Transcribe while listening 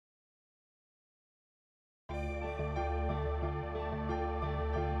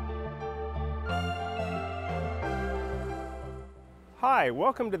Hi,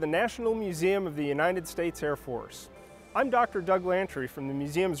 welcome to the National Museum of the United States Air Force. I'm Dr. Doug Lantry from the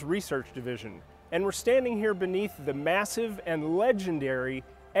museum's Research Division, and we're standing here beneath the massive and legendary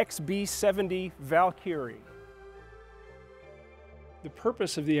XB-70 Valkyrie. The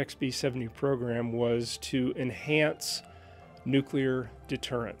purpose of the XB-70 program was to enhance nuclear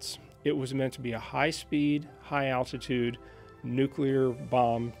deterrence. It was meant to be a high-speed, high-altitude, nuclear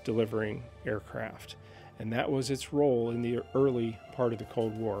bomb delivering aircraft. And that was its role in the early part of the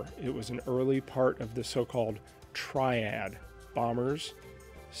Cold War. It was an early part of the so-called triad: bombers,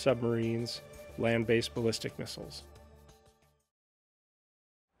 submarines, land-based ballistic missiles.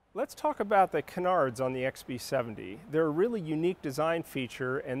 Let's talk about the canards on the XB-70. They're a really unique design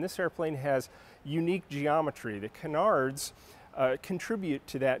feature, and this airplane has unique geometry. The canards contribute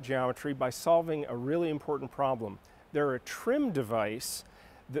to that geometry by solving a really important problem. They're a trim device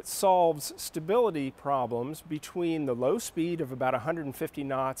that solves stability problems between the low speed of about 150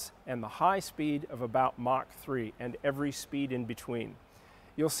 knots and the high speed of about Mach 3 and every speed in between.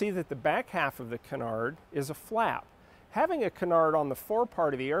 You'll see that the back half of the canard is a flap. Having a canard on the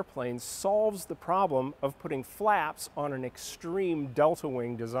forepart of the airplane solves the problem of putting flaps on an extreme delta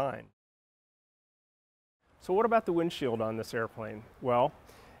wing design. So what about the windshield on this airplane? Well,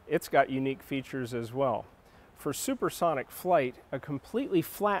 it's got unique features as well. For supersonic flight, a completely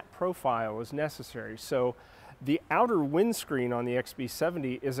flat profile is necessary. So the outer windscreen on the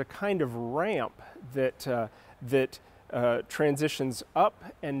XB-70 is a kind of ramp that transitions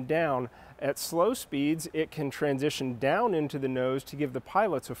up and down. At slow speeds, it can transition down into the nose to give the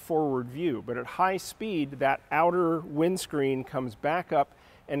pilots a forward view. But at high speed, that outer windscreen comes back up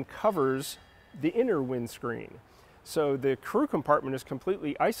and covers the inner windscreen. So the crew compartment is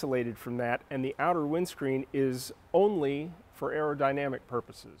completely isolated from that, and the outer windscreen is only for aerodynamic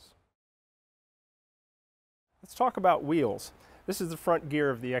purposes. Let's talk about wheels. This is the front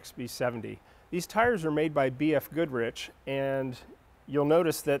gear of the XB-70. These tires are made by B.F. Goodrich, and you'll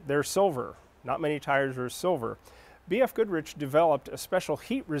notice that they're silver. Not many tires are silver. B.F. Goodrich developed a special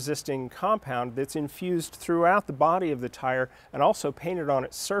heat-resisting compound that's infused throughout the body of the tire and also painted on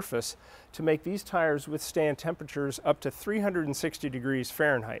its surface to make these tires withstand temperatures up to 360 degrees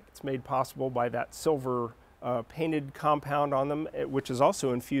Fahrenheit. It's made possible by that silver painted compound on them, which is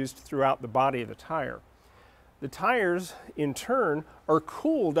also infused throughout the body of the tire. The tires, in turn, are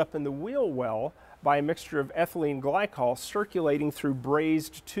cooled up in the wheel well by a mixture of ethylene glycol circulating through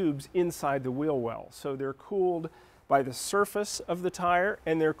brazed tubes inside the wheel well. So they're cooled by the surface of the tire,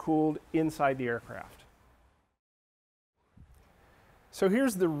 and they're cooled inside the aircraft. So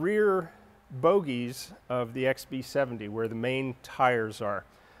here's the rear bogies of the XB-70, where the main tires are.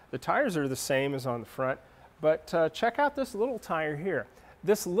 The tires are the same as on the front, but check out this little tire here.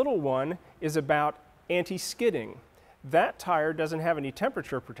 This little one is about anti-skidding. That tire doesn't have any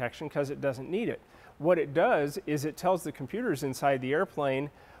temperature protection because it doesn't need it. What it does is it tells the computers inside the airplane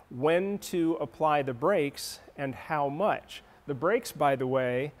when to apply the brakes and how much. The brakes, by the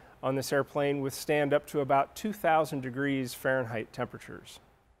way, on this airplane withstand up to about 2,000 degrees Fahrenheit temperatures.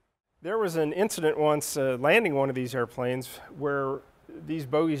 There was an incident once landing one of these airplanes where these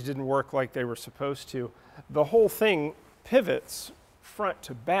bogies didn't work like they were supposed to. The whole thing pivots front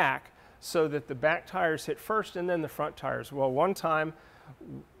to back so that the back tires hit first and then the front tires. Well, one time,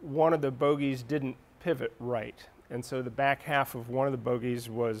 one of the bogies didn't pivot right, and so the back half of one of the bogies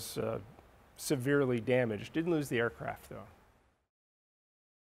was severely damaged. Didn't lose the aircraft, though.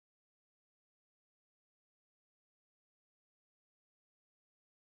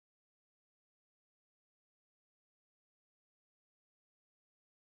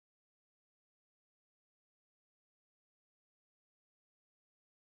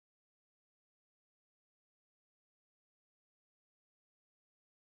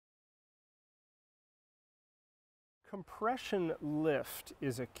 Compression lift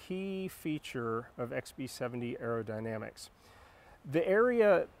is a key feature of XB-70 aerodynamics. The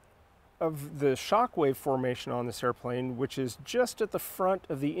area of the shockwave formation on this airplane, which is just at the front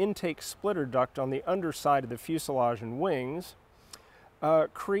of the intake splitter duct on the underside of the fuselage and wings,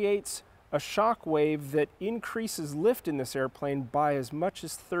 creates a shockwave that increases lift in this airplane by as much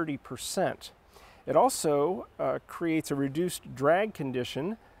as 30%. It also creates a reduced drag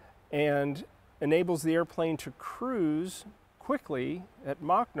condition and enables the airplane to cruise quickly at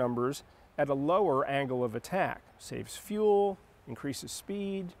Mach numbers at a lower angle of attack. Saves fuel, increases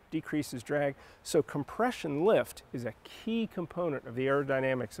speed, decreases drag. So compression lift is a key component of the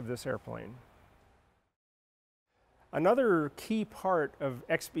aerodynamics of this airplane. Another key part of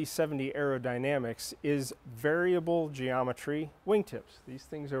XB-70 aerodynamics is variable geometry wingtips, these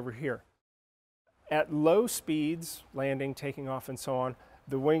things over here. At low speeds, landing, taking off, and so on,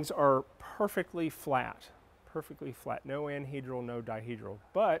 the wings are perfectly flat, no anhedral, no dihedral.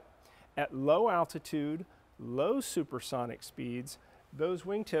 But at low altitude, low supersonic speeds, those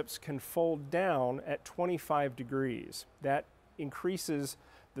wingtips can fold down at 25 degrees. That increases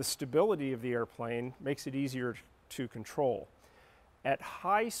the stability of the airplane, makes it easier to control. At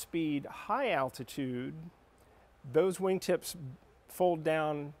high speed, high altitude, those wingtips fold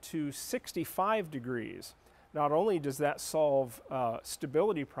down to 65 degrees. Not only does that solve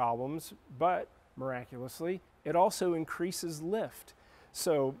stability problems, but miraculously, it also increases lift.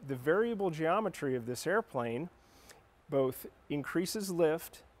 So the variable geometry of this airplane both increases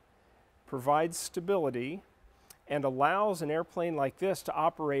lift, provides stability, and allows an airplane like this to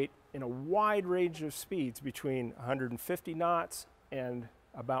operate in a wide range of speeds between 150 knots and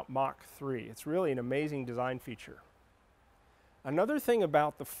about Mach 3. It's really an amazing design feature. Another thing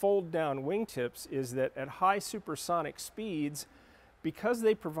about the fold-down wingtips is that at high supersonic speeds, because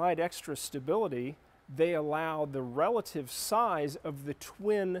they provide extra stability, they allow the relative size of the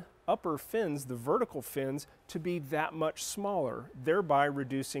twin upper fins, the vertical fins, to be that much smaller, thereby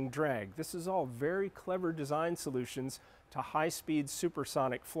reducing drag. This is all very clever design solutions to high-speed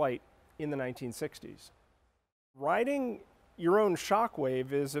supersonic flight in the 1960s. Riding your own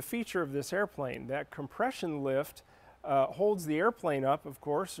shockwave is a feature of this airplane. That compression lift holds the airplane up, of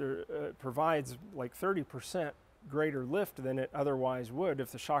course, or provides like 30% greater lift than it otherwise would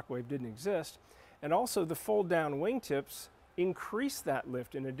if the shockwave didn't exist. And also the fold-down wingtips increase that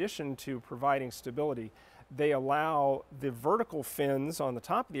lift in addition to providing stability. They allow the vertical fins on the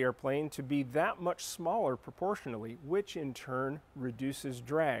top of the airplane to be that much smaller proportionally, which in turn reduces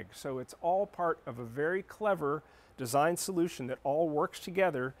drag. So it's all part of a very clever design solution that all works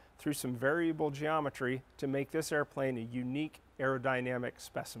together through some variable geometry to make this airplane a unique aerodynamic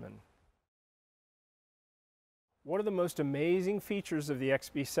specimen. One of the most amazing features of the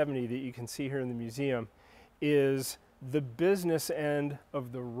XB-70 that you can see here in the museum is the business end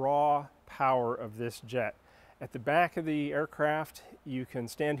of the raw power of this jet. At the back of the aircraft, you can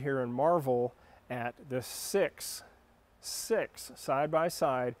stand here and marvel at the six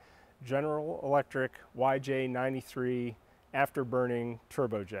side-by-side General Electric YJ-93 afterburning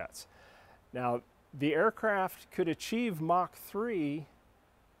turbojets. Now, the aircraft could achieve Mach 3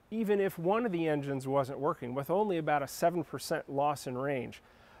 even if one of the engines wasn't working, with only about a 7% loss in range.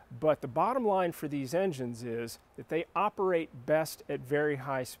 But the bottom line for these engines is that they operate best at very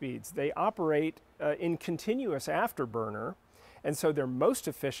high speeds. They operate in continuous afterburner, and so they're most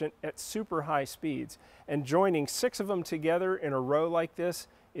efficient at super high speeds. And joining 6 of them together in a row like this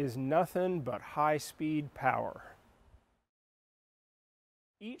is nothing but high-speed power.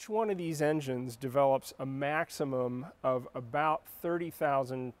 Each one of these engines develops a maximum of about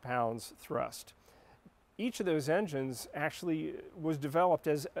 30,000 pounds thrust. Each of those engines actually was developed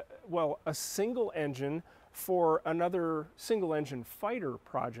as, well, a single engine for another single-engine fighter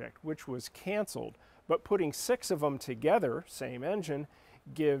project, which was canceled. But putting 6 of them together, same engine,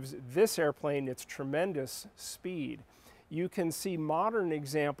 gives this airplane its tremendous speed. You can see modern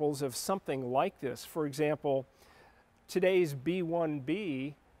examples of something like this. For example, today's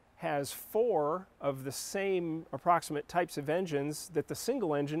B-1B has 4 of the same approximate types of engines that the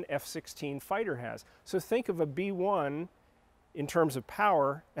single-engine F-16 fighter has. So think of a B-1 in terms of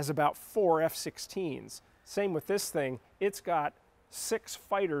power as about 4 F-16s. Same with this thing. It's got 6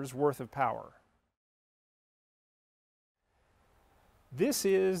 fighters worth of power. This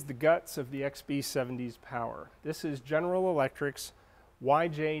is the guts of the XB-70's power. This is General Electric's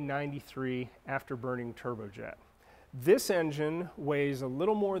YJ-93 afterburning turbojet. This engine weighs a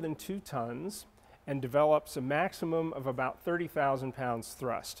little more than 2 tons and develops a maximum of about 30,000 pounds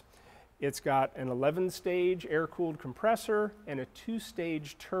thrust. It's got an 11-stage air-cooled compressor and a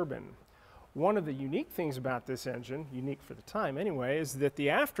 2-stage turbine. One of the unique things about this engine, unique for the time anyway, is that the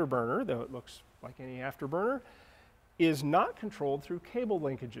afterburner, though it looks like any afterburner, is not controlled through cable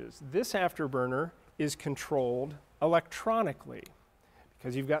linkages. This afterburner is controlled electronically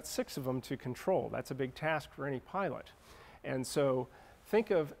because you've got 6 of them to control. That's a big task for any pilot. And so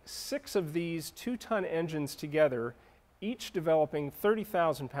think of 6 of these 2-ton engines together, each developing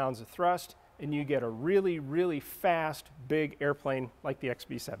 30,000 pounds of thrust, and you get a really, really fast, big airplane like the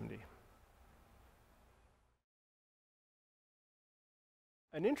XB-70.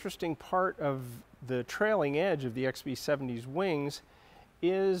 An interesting part of the trailing edge of the XB-70's wings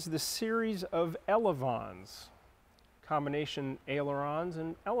is the series of elevons, combination ailerons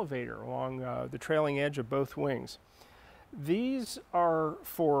and elevator along the trailing edge of both wings. These are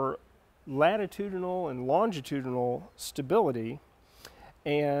for latitudinal and longitudinal stability,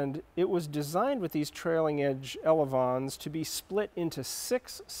 And it was designed with these trailing edge elevons to be split into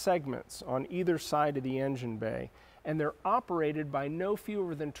 6 segments on either side of the engine bay. And they're operated by no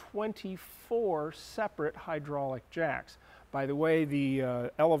fewer than 24 separate hydraulic jacks. By the way,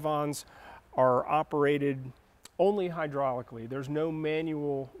 the elevons are operated only hydraulically. There's no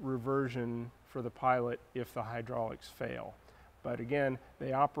manual reversion for the pilot if the hydraulics fail. But again,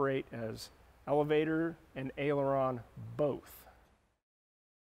 they operate as elevator and aileron both.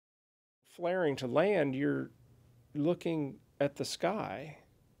 Flaring to land, you're looking at the sky.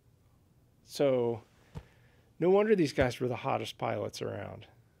 So no wonder these guys were the hottest pilots around.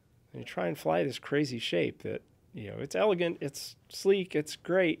 And you try and fly this crazy shape that, it's elegant, it's sleek, it's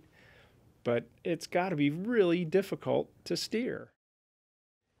great, but it's got to be really difficult to steer.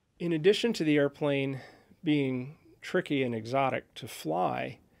 In addition to the airplane being tricky and exotic to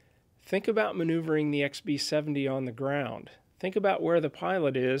fly, think about maneuvering the XB-70 on the ground. Think about where the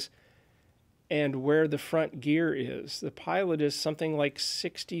pilot is and where the front gear is. The pilot is something like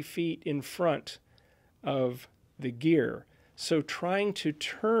 60 feet in front of the gear. So trying to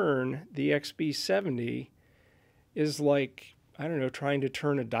turn the XB-70 is like, I don't know, trying to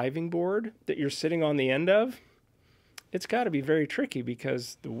turn a diving board that you're sitting on the end of. It's got to be very tricky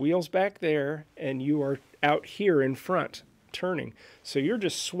because the wheel's back there and you are out here in front turning. So you're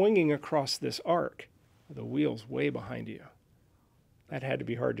just swinging across this arc. The wheel's way behind you. That had to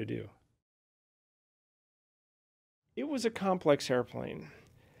be hard to do. It was a complex airplane.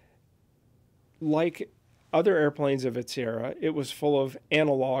 Like other airplanes of its era, it was full of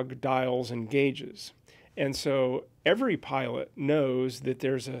analog dials and gauges. And so every pilot knows that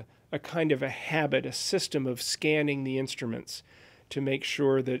there's a kind of a habit, a system of scanning the instruments to make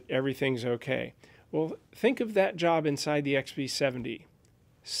sure that everything's okay. Well, think of that job inside the XB-70.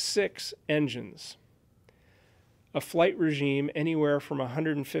 6 engines. A flight regime anywhere from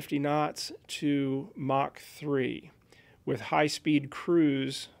 150 knots to Mach 3, with high-speed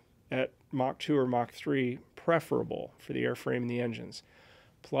cruise at Mach 2 or Mach 3 preferable for the airframe and the engines.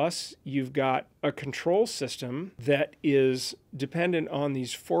 Plus, you've got a control system that is dependent on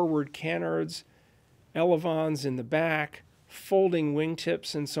these forward canards, elevons in the back, folding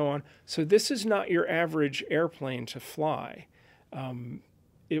wingtips, and so on. So this is not your average airplane to fly.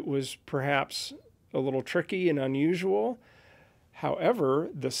 It was perhaps a little tricky and unusual. However,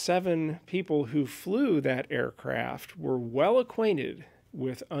 the 7 people who flew that aircraft were well acquainted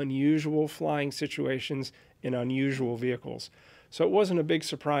with unusual flying situations in unusual vehicles. So it wasn't a big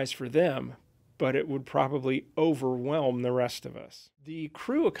surprise for them, but it would probably overwhelm the rest of us. The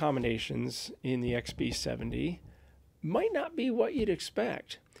crew accommodations in the XB-70 might not be what you'd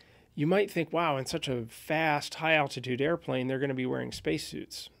expect. You might think, wow, in such a fast, high-altitude airplane, they're going to be wearing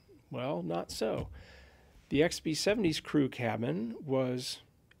spacesuits. Well, not so. The XB-70's crew cabin was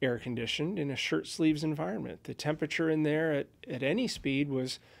air-conditioned in a shirt-sleeves environment. The temperature in there at any speed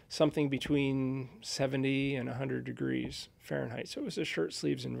was something between 70 and 100 degrees Fahrenheit. So it was a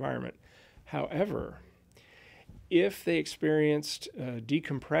shirt-sleeves environment. However, if they experienced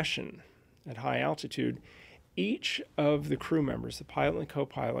decompression at high altitude, each of the crew members, the pilot and the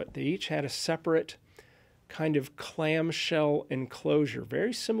co-pilot, they each had a separate kind of clamshell enclosure,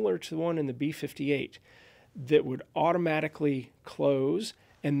 very similar to the one in the B-58, that would automatically close,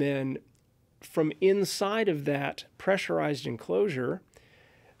 and then from inside of that pressurized enclosure,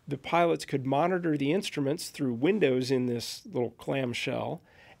 the pilots could monitor the instruments through windows in this little clamshell,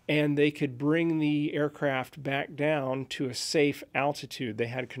 and they could bring the aircraft back down to a safe altitude. They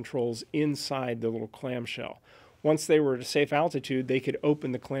had controls inside the little clamshell. Once they were at a safe altitude, they could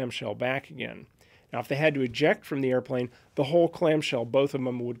open the clamshell back again. Now, if they had to eject from the airplane, the whole clamshell, both of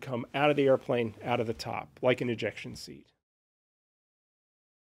them would come out of the airplane, out of the top, like an ejection seat.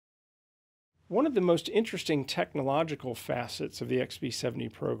 One of the most interesting technological facets of the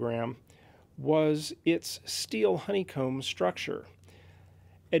XB-70 program was its steel honeycomb structure.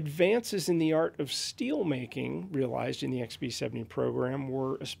 Advances in the art of steel making realized in the XB-70 program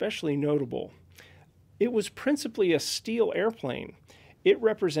were especially notable. It was principally a steel airplane. It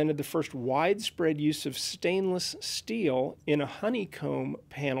represented the first widespread use of stainless steel in a honeycomb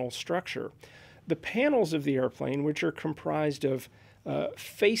panel structure. The panels of the airplane, which are comprised of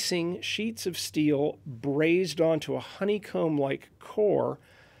facing sheets of steel brazed onto a honeycomb-like core,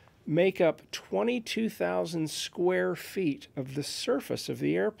 make up 22,000 square feet of the surface of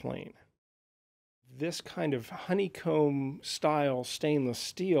the airplane. This kind of honeycomb-style stainless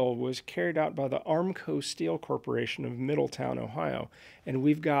steel was carried out by the Armco Steel Corporation of Middletown, Ohio. And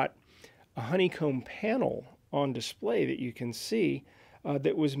we've got a honeycomb panel on display that you can see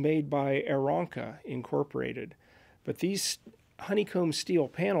that was made by Aeronca Incorporated. But these honeycomb steel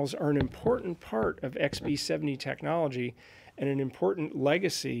panels are an important part of XB-70 technology and an important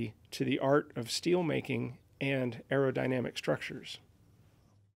legacy to the art of steelmaking and aerodynamic structures.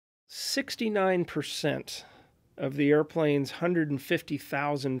 69% of the airplane's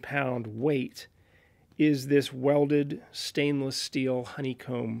 150,000-pound weight is this welded stainless steel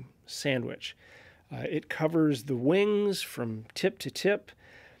honeycomb sandwich. It covers the wings from tip to tip.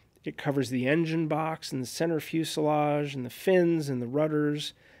 It covers the engine box and the center fuselage and the fins and the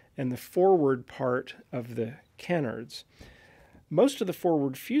rudders and the forward part of the canards. Most of the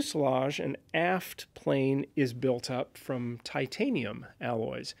forward fuselage and aft plane is built up from titanium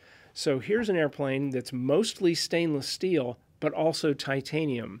alloys. So here's an airplane that's mostly stainless steel, but also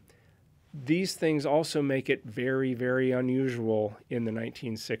titanium. These things also make it very, very unusual in the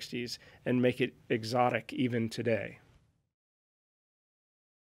 1960s and make it exotic even today.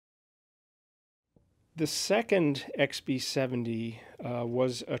 The second XB-70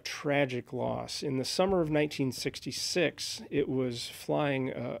 was a tragic loss. In the summer of 1966, it was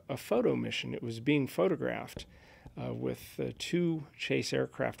flying a photo mission. It was being photographed with two chase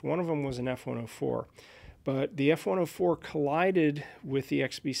aircraft. One of them was an F-104. But the F-104 collided with the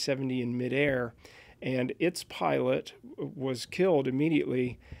XB-70 in midair, and its pilot was killed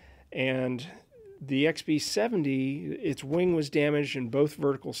immediately. And the XB-70, its wing was damaged and both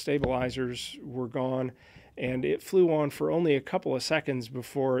vertical stabilizers were gone, and it flew on for only a couple of seconds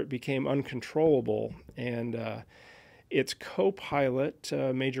before it became uncontrollable. And its co-pilot,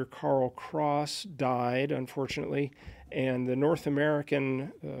 Major Carl Cross, died, unfortunately, and the North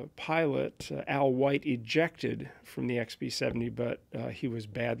American pilot, Al White, ejected from the XB-70, but he was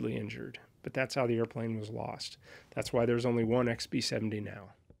badly injured. But that's how the airplane was lost. That's why there's only one XB-70 now.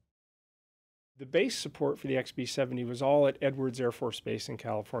 The base support for the XB-70 was all at Edwards Air Force Base in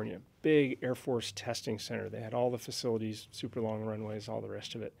California. Big Air Force testing center. They had all the facilities, super long runways, all the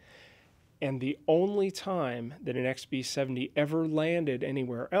rest of it. And the only time that an XB-70 ever landed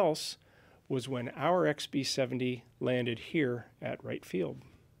anywhere else was when our XB-70 landed here at Wright Field.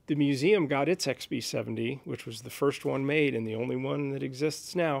 The museum got its XB-70, which was the first one made and the only one that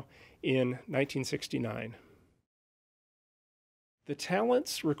exists now, in 1969. The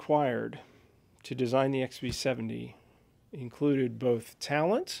talents required to design the XB-70 included both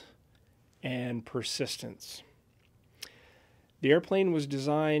talent and persistence. The airplane was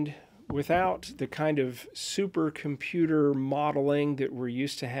designed without the kind of supercomputer modeling that we're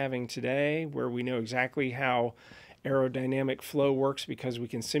used to having today, where we know exactly how aerodynamic flow works because we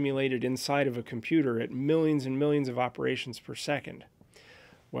can simulate it inside of a computer at millions and millions of operations per second.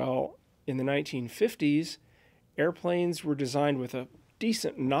 Well, in the 1950s, airplanes were designed with a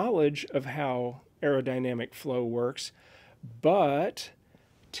decent knowledge of how aerodynamic flow works, but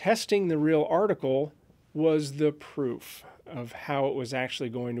testing the real article was the proof of how it was actually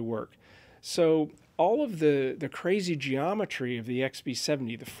going to work. So all of the crazy geometry of the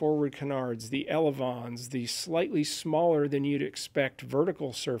XB-70, the forward canards, the elevons, the slightly smaller than you'd expect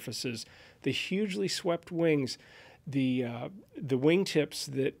vertical surfaces, the hugely swept wings, the wingtips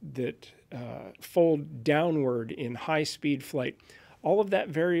that fold downward in high-speed flight, all of that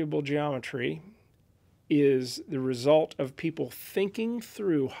variable geometry is the result of people thinking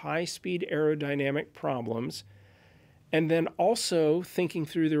through high-speed aerodynamic problems and then also thinking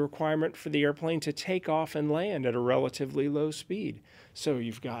through the requirement for the airplane to take off and land at a relatively low speed. So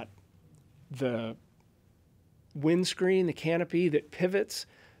you've got the windscreen, the canopy that pivots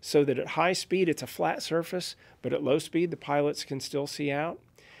so that at high speed it's a flat surface, but at low speed the pilots can still see out.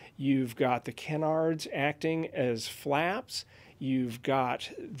 You've got the canards acting as flaps. You've got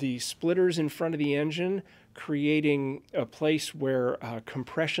the splitters in front of the engine creating a place where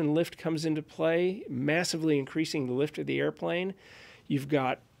compression lift comes into play, massively increasing the lift of the airplane. You've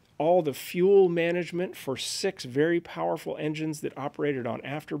got all the fuel management for 6 very powerful engines that operated on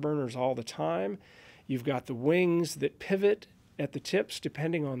afterburners all the time. You've got the wings that pivot at the tips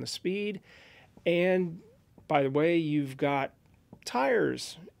depending on the speed. And by the way, you've got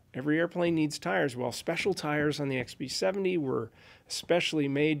tires. Every airplane needs tires. Well, special tires on the XB-70 were especially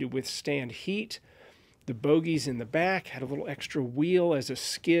made to withstand heat. The bogies in the back had a little extra wheel as a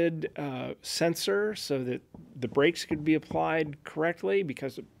skid sensor so that the brakes could be applied correctly,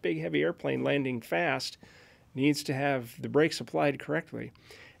 because a big heavy airplane landing fast needs to have the brakes applied correctly.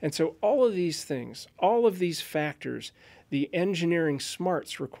 And so all of these things, all of these factors, the engineering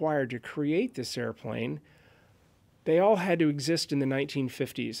smarts required to create this airplane, they all had to exist in the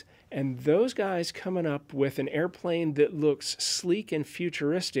 1950s. And those guys coming up with an airplane that looks sleek and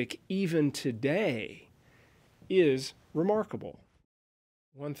futuristic even today is remarkable.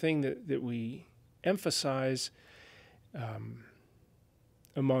 One thing that we emphasize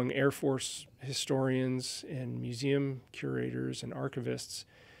among Air Force historians and museum curators and archivists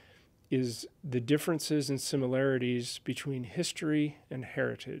is the differences and similarities between history and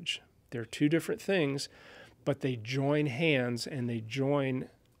heritage. They're two different things, but they join hands and they join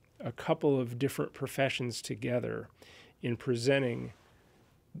a couple of different professions together in presenting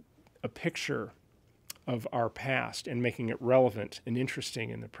a picture of our past and making it relevant and interesting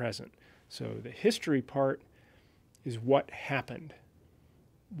in the present. So the history part is what happened.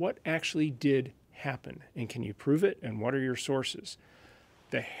 What actually did happen, and can you prove it, and what are your sources?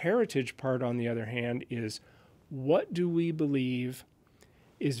 The heritage part, on the other hand, is what do we believe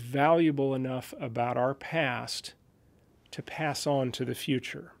is valuable enough about our past to pass on to the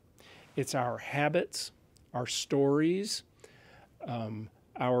future? It's our habits, our stories,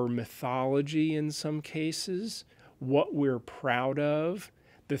 our mythology in some cases, what we're proud of,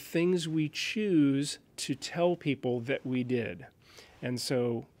 the things we choose to tell people that we did. And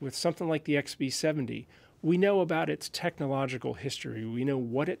so with something like the XB-70, we know about its technological history. We know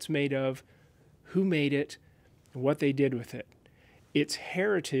what it's made of, who made it, and what they did with it. Its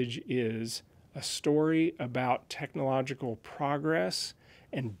heritage is a story about technological progress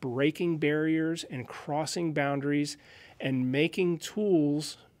and breaking barriers and crossing boundaries and making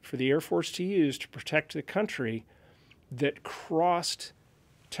tools for the Air Force to use to protect the country that crossed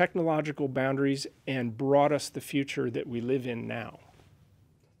technological boundaries and brought us the future that we live in now.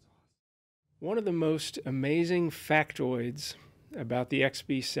 One of the most amazing factoids about the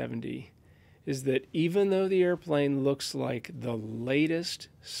XB-70 is that even though the airplane looks like the latest,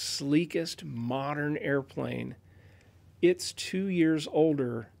 sleekest modern airplane, it's 2 years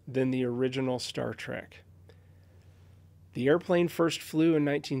older than the original Star Trek. The airplane first flew in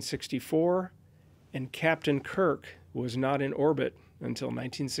 1964, and Captain Kirk was not in orbit until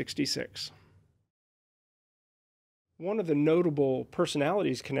 1966. One of the notable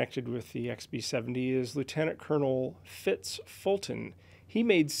personalities connected with the XB-70 is Lieutenant Colonel Fitz Fulton. He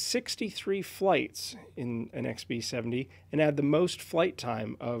made 63 flights in an XB-70 and had the most flight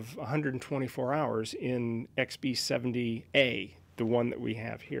time of 124 hours in XB-70A, the one that we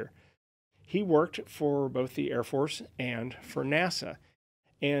have here. He worked for both the Air Force and for NASA,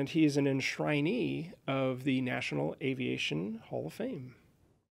 and he is an enshrinee of the National Aviation Hall of Fame.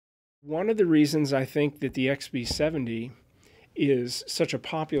 One of the reasons I think that the XB-70 is such a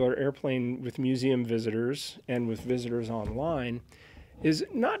popular airplane with museum visitors and with visitors online is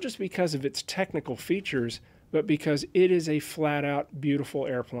not just because of its technical features, but because it is a flat-out beautiful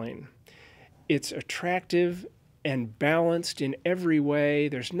airplane. It's attractive and balanced in every way.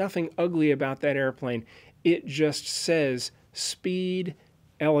 There's nothing ugly about that airplane. It just says speed,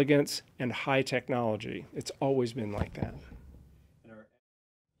 elegance, and high technology. It's always been like that.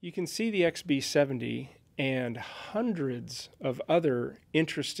 You can see the XB-70 and hundreds of other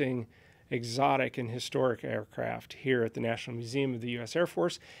interesting, exotic, and historic aircraft here at the National Museum of the U.S. Air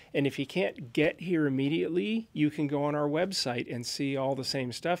Force. And if you can't get here immediately, you can go on our website and see all the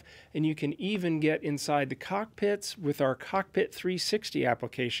same stuff. And you can even get inside the cockpits with our Cockpit 360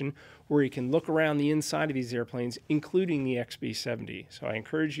 application, where you can look around the inside of these airplanes, including the XB-70. So I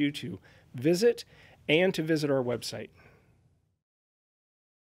encourage you to visit and to visit our website.